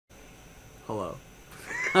Hello.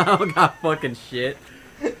 I don't got fucking shit.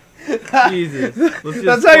 Jesus.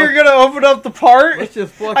 That's how you're gonna open up the part? Let's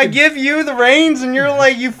just fucking... I give you the reins and you're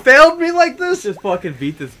like, you failed me like this? Let's just fucking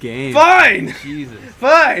beat this game. Fine! Jesus.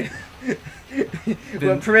 Fine!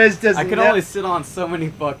 What Perez doesn't I can only sit on so many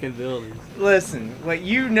fucking buildings. Listen, what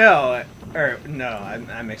you know, or no,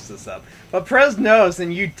 I mixed this up. What Perez knows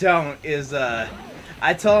and you don't is, I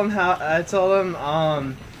told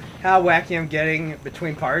him how wacky I'm getting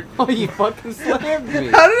between parts. Oh, you fucking slammed me.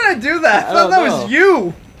 How did I do that? I thought that was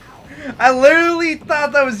you. I literally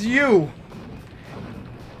thought that was you.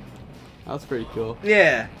 That was pretty cool.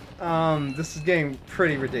 Yeah. This is getting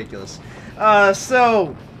pretty ridiculous.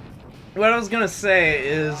 So what I was gonna say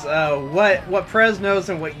is, what Perez knows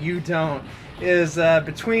and what you don't is,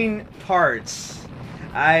 between parts,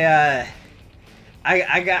 I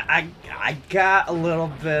got a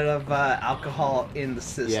little bit of alcohol in the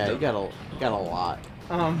system. Yeah, you got a lot.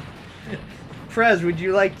 Perez, would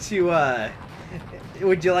you like to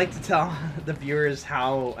tell the viewers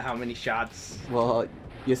how many shots? Well,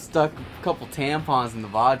 you stuck a couple tampons in the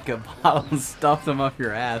vodka bottle and stuffed them up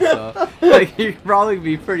your ass, so like you'd probably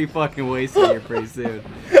be pretty fucking wasted here pretty soon.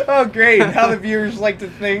 Oh great, how the viewers like to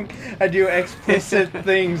think I do explicit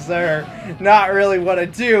things that are not really what I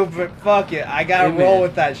do, but fuck it, I gotta roll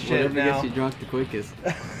with that shit now. Whatever gets you drunk the quickest.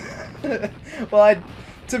 Well,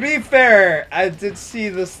 to be fair, I did see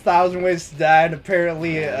this 1,000 Ways to Die, and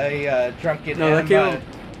apparently a drunken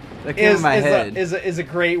Emma is a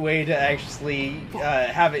great way to actually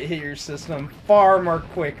have it hit your system far more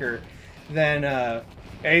quicker than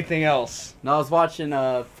anything else. No, I was watching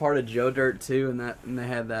part of Joe Dirt too, and they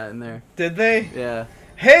had that in there. Did they? Yeah.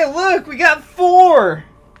 Hey, look, we got 4.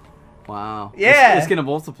 Wow. Yeah. It's gonna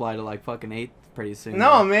multiply to like fucking 8 pretty soon.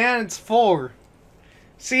 No, man, it's 4.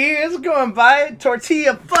 See, it's going by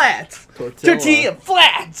Tortilla Flats. Tortilla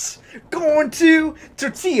Flats. Going to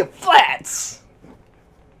Tortilla Flats.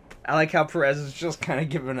 I like how Perez is just kind of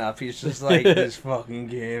giving up. He's just like, this fucking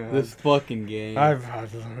game. This fucking game. I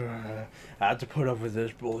have to put up with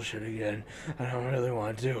this bullshit again. I don't really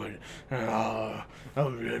want to do it.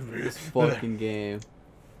 This fucking game.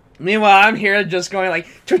 Meanwhile, I'm here just going like,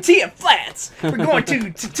 Tortilla Flats! We're going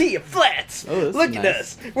to Tortilla Flats! Oh, look at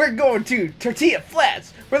us! We're going to Tortilla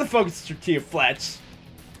Flats! Where the fuck is Tortilla Flats?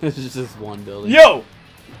 This is just one building. Yo!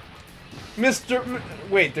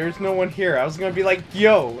 Wait, there's no one here. I was gonna be like,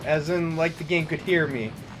 yo, as in, like, the game could hear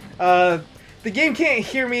me. The game can't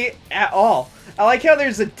hear me at all. I like how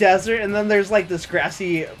there's a desert, and then there's, like, this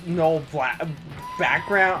grassy knoll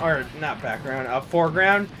background, or not background,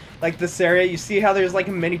 foreground. Like this area, you see how there's like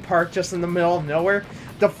a mini park just in the middle of nowhere?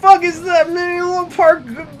 The fuck is that mini little park?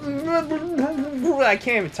 I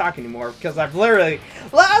can't even talk anymore because I've literally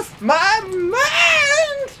lost my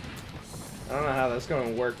mind! I don't know how that's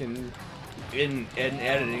going to work in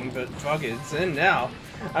editing, but fuck it, it's in now.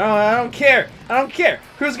 I don't care. I don't care.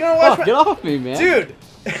 Who's gonna watch my... Get off me, man. Dude!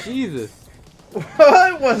 Jesus.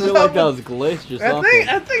 What was I feel like that was glitched or something.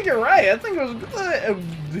 I think you're right. I think it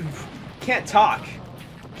was... Can't talk.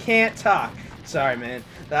 Can't talk. Sorry, man.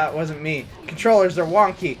 That wasn't me. Controllers are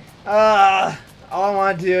wonky. All I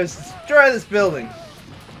want to do is destroy this building.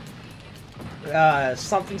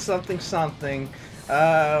 Something.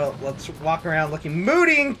 Let's walk around looking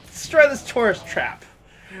moody and destroy this tourist trap.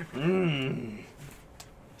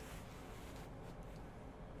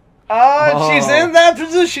 Oh, she's in that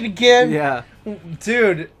position again. Yeah.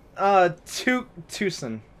 Dude,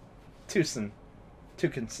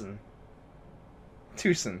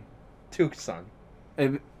 Tucson.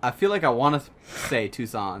 I feel like I want to say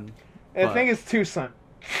Tucson. I think it's Tucson.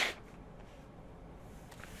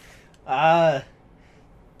 Oh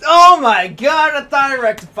my god, I thought I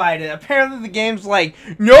rectified it. Apparently the game's like,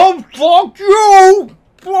 no, fuck you!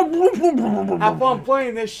 Have fun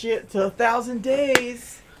playing this shit to 1,000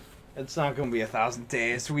 days. It's not gonna be 1,000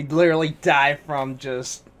 days. We'd literally die from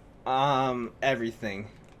just, everything.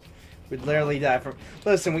 We'd literally die from...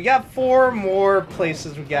 Listen, we got 4 more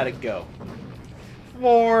places we gotta go.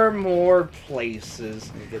 4 more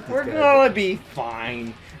places. We're gonna be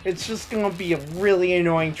fine. It's just gonna be a really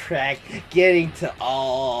annoying track getting to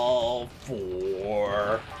all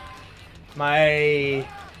 4. My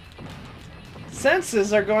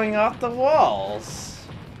senses are going off the walls.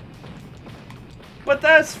 But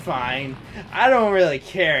that's fine. I don't really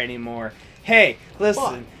care anymore. Hey,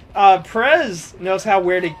 listen. Perez knows how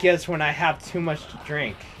weird it gets when I have too much to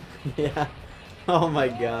drink. Yeah. Oh my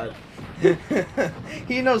god.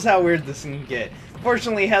 He knows how weird this can get.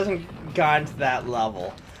 Fortunately, he hasn't gotten to that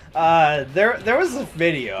level. There was a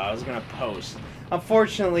video I was gonna post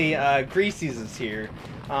unfortunately, Greasy's is here.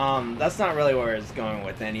 That's not really where I was going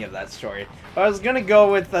with any of that story. What I was gonna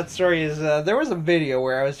go with that story is there was a video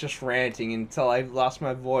where I was just ranting until I lost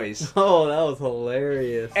my voice. Oh, that was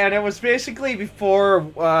hilarious. And it was basically before,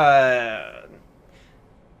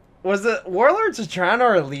 was it Warlords of Toronto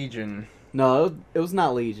or Legion? No, it was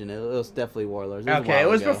not Legion. It was definitely Warlords. Okay, it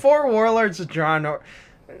was before Warlords of Toronto.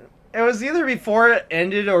 It was either before it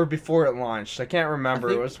ended or before it launched. I can't remember.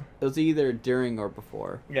 It was either during or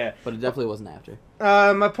before. Yeah. But it definitely wasn't after.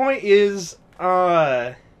 My point is,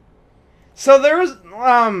 so there was,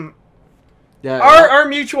 Yeah, our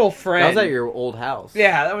mutual friend. that was at your old house.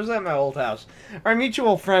 Yeah, that was at my old house. Our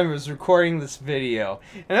mutual friend was recording this video,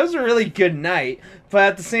 and it was a really good night. But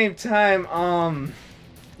at the same time,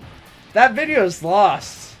 that video is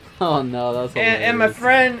lost. Oh no, that was hilarious.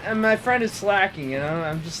 And my friend is slacking. You know,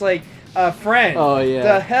 I'm just like, friend. Oh yeah.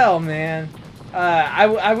 The hell, man.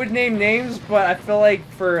 I would name names, but I feel like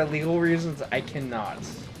for legal reasons I cannot.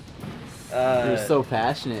 You were so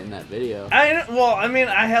passionate in that video. I mean,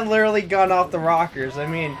 I had literally gone off the rockers. I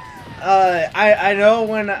mean, I know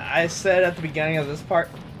when I said at the beginning of this part.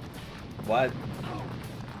 What?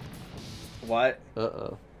 What?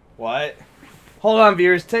 Uh-oh. What? Hold on,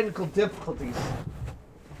 viewers. Technical difficulties.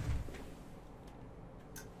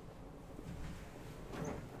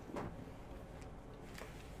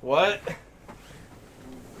 What?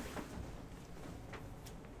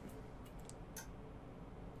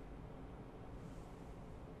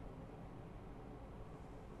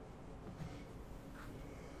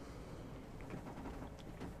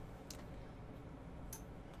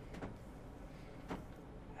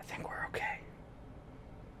 I think we're okay.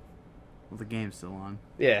 Well, the game's still on.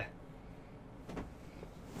 Yeah.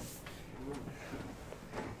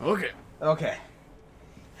 Okay. Okay.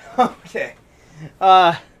 Okay.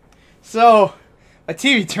 So my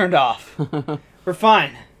TV turned off. We're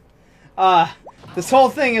fine. This whole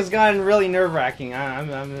thing has gotten really nerve-wracking.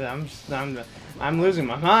 I'm losing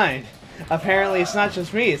my mind. Apparently, it's not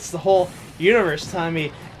just me. It's the whole universe telling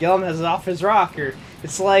me Gildem has it off his rocker.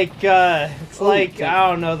 It's like I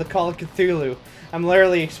don't know, the Call of Cthulhu. I'm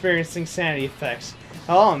literally experiencing sanity effects.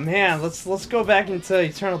 Oh man, let's go back into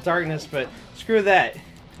eternal darkness, but screw that.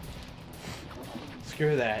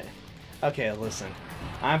 Screw that. Okay, listen.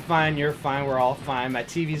 I'm fine, you're fine, we're all fine. My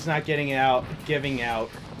TV's not giving out.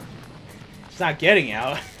 It's not getting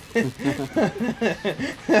out. Because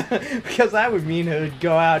that would mean it would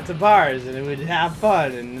go out to bars and it would have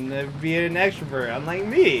fun and it would be an extrovert, unlike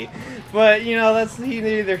me. But, you know, that's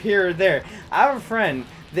neither here or there. I have a friend.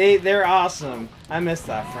 They're awesome. I miss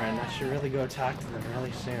that friend. I should really go talk to them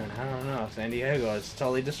really soon. I don't know. San Diego is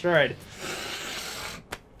totally destroyed.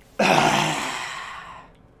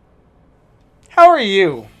 How are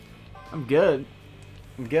you? I'm good.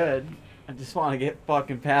 I'm good. I just want to get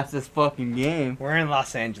fucking past this fucking game. We're in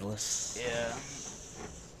Los Angeles. Yeah.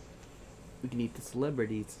 We can eat the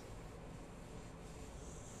celebrities.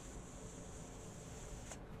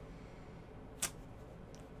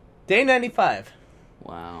 Day 95.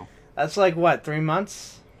 Wow. That's like, what, 3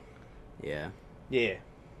 months? Yeah. Yeah.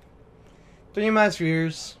 3 months,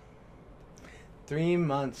 viewers. 3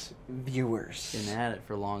 months, viewers. Been at it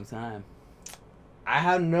for a long time. I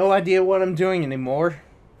have no idea what I'm doing anymore.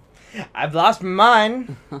 I've lost my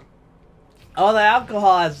mind. All the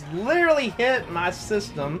alcohol has literally hit my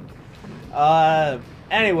system.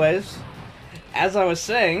 Anyways, as I was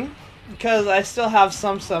saying, because I still have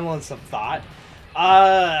some semblance of thought,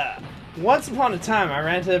 once upon a time I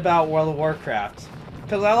ranted about World of Warcraft.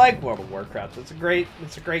 Because I like World of Warcraft. It's a great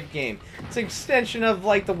game. It's an extension of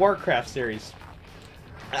like the Warcraft series.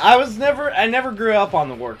 I never grew up on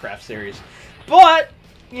the Warcraft series. But,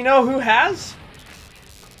 you know who has?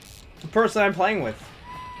 The person I'm playing with.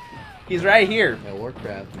 He's right here. Yeah,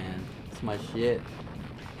 Warcraft, man. It's my shit.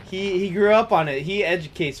 He grew up on it. He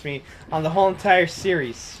educates me on the whole entire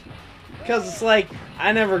series. Because it's like,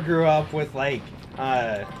 I never grew up with like,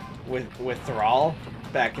 with Thrall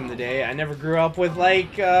back in the day. I never grew up with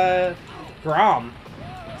like, Grom.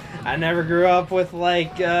 I never grew up with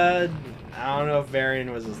like, I don't know if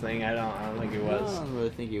Varian was his thing. I don't think he was. I don't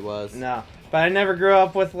really think he was. No. But I never grew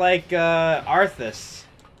up with like, Arthas.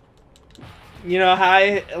 You know how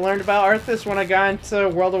I learned about Arthas? When I got into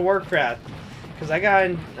World of Warcraft. Because I got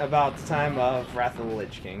in about the time of Wrath of the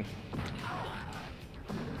Lich King.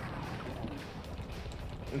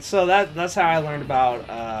 And so that's how I learned about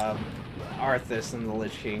Arthas and the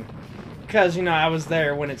Lich King. Because, you know, I was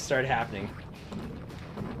there when it started happening.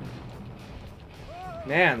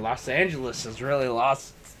 Man, Los Angeles has really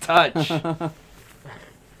lost its touch.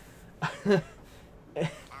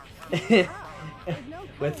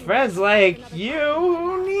 With friends like you,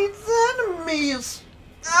 who needs enemies?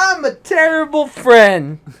 I'm a terrible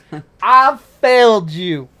friend. I failed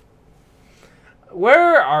you.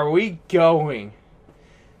 Where are we going?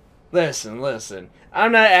 Listen.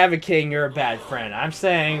 I'm not advocating you're a bad friend. I'm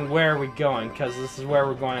saying where are we going, because this is where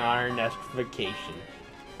we're going on our next vacation.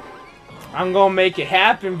 I'm gonna make it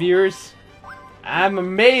happen, viewers. I'm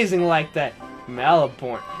amazing like that.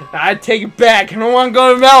 Maliborn. I take it back. I don't want to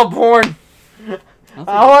go to Maliborn.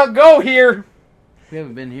 I want to go here. We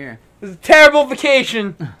haven't been here. This is a terrible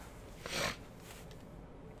vacation.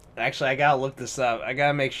 Actually, I gotta look this up. I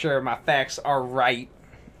gotta make sure my facts are right.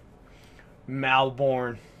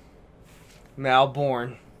 Malborn.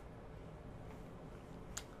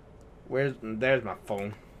 There's my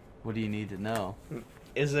phone. What do you need to know?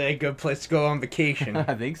 Is it a good place to go on vacation?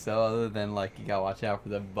 I think so, other than, like, you gotta watch out for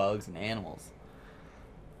the bugs and animals.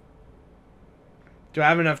 Do I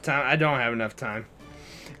have enough time? I don't have enough time.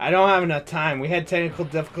 I don't have enough time. We had technical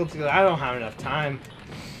difficulties. I don't have enough time.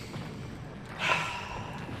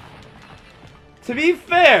 To be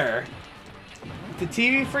fair, if the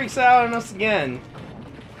TV freaks out on us again,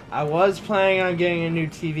 I was planning on getting a new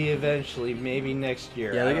TV eventually, maybe next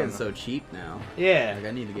year. Yeah, they're getting so cheap now. Yeah. Like,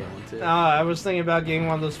 I need to get one too. I was thinking about getting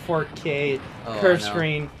one of those 4K curved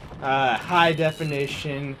screen, high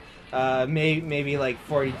definition, maybe like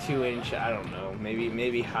 42-inch. I don't know.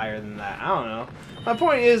 Maybe higher than that. I don't know. My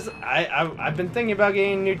point is, I've been thinking about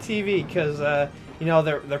getting a new TV because you know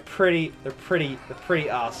they're pretty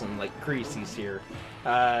awesome. Like Greasy's here,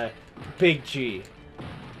 Big G.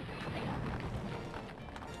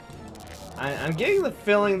 I'm getting the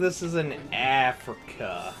feeling this is in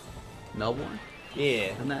Africa. Melbourne?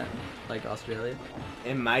 Yeah. Isn't that like Australia?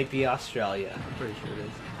 It might be Australia. I'm pretty sure it is.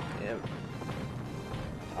 Yeah.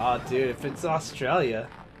 Oh, dude, if it's Australia.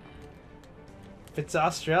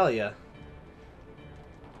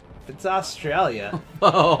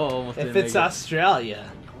 Oh, if it's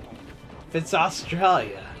Australia.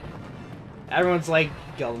 Everyone's like,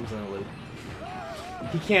 Gildem's in the loop.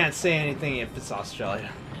 He can't say anything if it's Australia.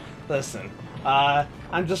 Listen,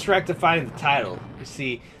 I'm just rectifying the title. You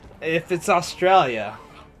see, if it's Australia,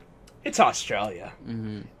 it's Australia.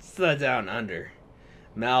 Mm-hmm. It's the down under.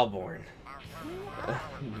 Melbourne.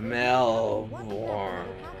 Melbourne.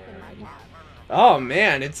 Oh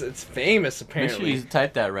man, it's famous apparently. Make sure you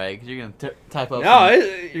type that right, because you're gonna type up. No,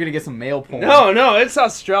 you're gonna get some mail porn. No, it's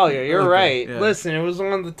Australia. You're right. Yeah. Listen, it was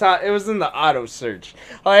one of the top. It was in the auto search.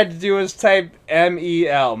 All I had to do was type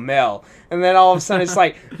MEL, Mel, and then all of a sudden it's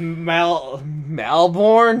like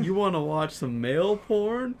Melbourne. You want to watch some mail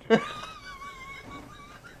porn?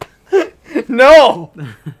 No.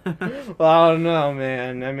 Well, I don't know,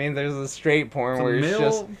 man. I mean, there's a straight porn where it's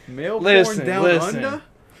just mail porn down under.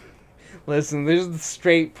 Listen, there's the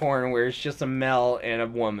straight porn where it's just a male and a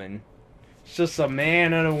woman. It's just a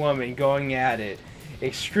man and a woman going at it.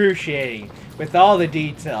 Excruciating. With all the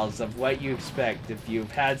details of what you expect. If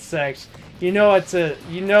you've had sex, you know what to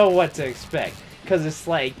expect. Because it's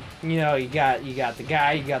like, you know, you got the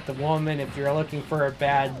guy, you got the woman. If you're looking for a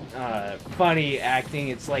bad, funny acting,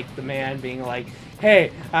 it's like the man being like,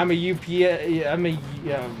 hey, I'm a UPS, I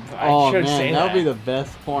shouldn't say that. That would be the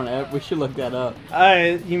best porn ever. We should look that up.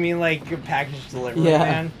 You mean like a package delivery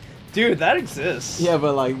man? Dude, that exists. Yeah,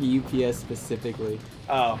 but like UPS specifically.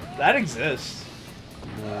 Oh, that exists.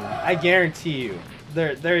 Yeah. I guarantee you.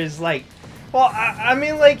 There is like, well, I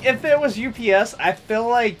mean like if it was UPS, I feel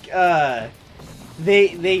like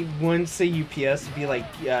they wouldn't say UPS, it'd be like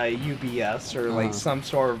UBS or like some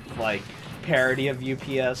sort of like parody of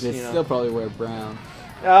UPS. They still probably wear brown.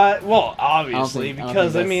 Well, obviously,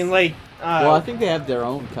 because I mean like. Well, I think they have their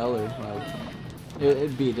own color. Like,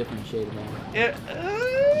 it'd be a different shade of brown.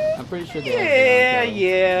 I'm pretty sure they have their own color.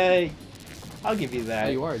 Yeah. I'll give you that.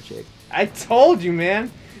 Oh, you are a chick. I told you,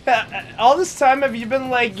 man. All this time have you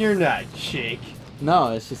been like, you're not a chick?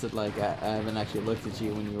 No, it's just that, like, I haven't actually looked at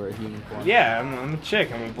you when you were a human form. Yeah, I'm a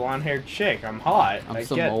chick. I'm a blonde-haired chick. I'm hot. I'm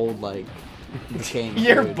some old, like, decaying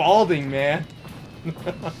You're dude. balding, man.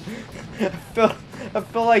 I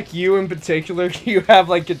feel like you in particular, you have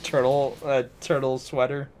like a turtle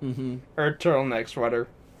sweater. Mm-hmm. Or a turtleneck sweater.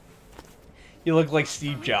 You look like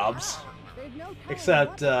Steve Jobs.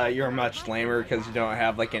 Except you're much lamer because you don't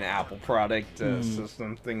have like an Apple product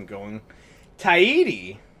system thing going.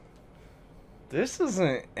 Tahiti? This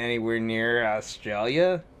isn't anywhere near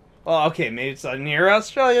Australia. Well, okay, maybe it's near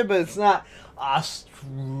Australia, but it's not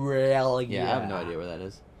Australia. Yeah, I have no idea where that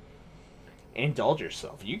is. indulge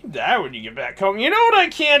yourself. You can die when you get back home. You know what I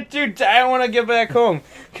can't do? Die when I get back home.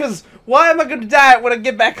 Because why am I going to die when I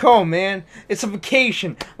get back home, man? It's a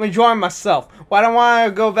vacation. I'm enjoying myself. Why don't I want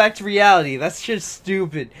to go back to reality? That's just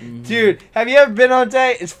stupid. Dude, have you ever been on a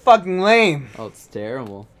diet? It's fucking lame. Oh, it's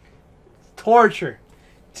terrible. Torture.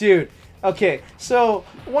 Dude, okay, so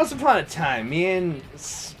once upon a time, me and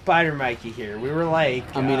Spider Mikey here, we were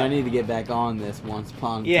like... I mean, I need to get back on this once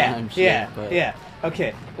upon a time shit, but... Yeah.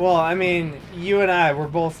 Okay, well, I mean, you and I were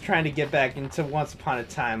both trying to get back into Once Upon a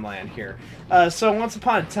Time land here. So once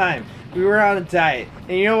upon a time, we were on a diet,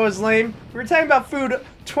 and you know what was lame? We were talking about food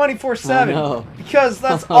 24/7 because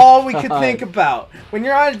that's all we could think about. When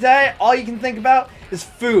you're on a diet, all you can think about is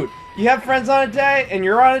food. You have friends on a diet, and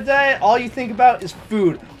you're on a diet, all you think about is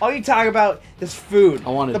food. All you talk about is food.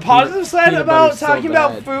 The positive side about talking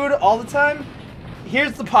about food all the time,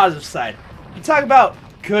 here's the positive side. You talk about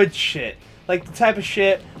good shit. Like the type of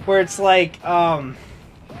shit where it's like diet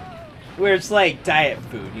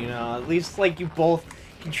food, you know? At least like you both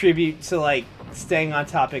contribute to like staying on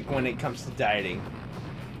topic when it comes to dieting.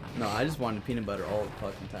 No, I just wanted peanut butter all the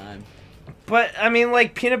fucking time. But I mean,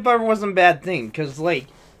 like, peanut butter wasn't a bad thing, because like,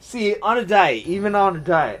 see, on a diet, even on a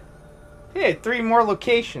diet, hey, 3 more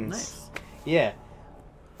locations. Nice. Yeah.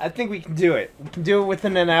 I think we can do it. We can do it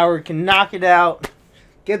within an hour. We can knock it out.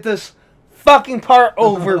 Get this fucking part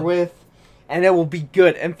over with. And it will be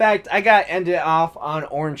good. In fact, I got ended off on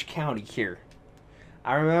Orange County here.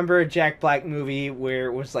 I remember a Jack Black movie where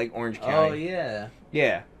it was like Orange County. Oh, yeah.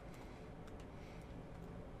 Yeah.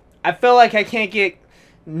 I feel like I can't get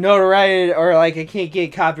notoriety or like I can't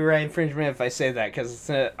get copyright infringement if I say that because it's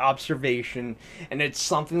an observation and it's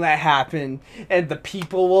something that happened and the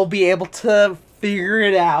people will be able to figure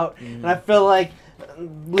it out. And I feel like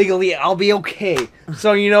legally I'll be okay.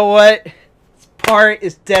 So you know what? This part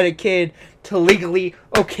is dedicated to legally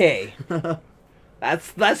okay.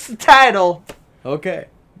 That's the title. Okay.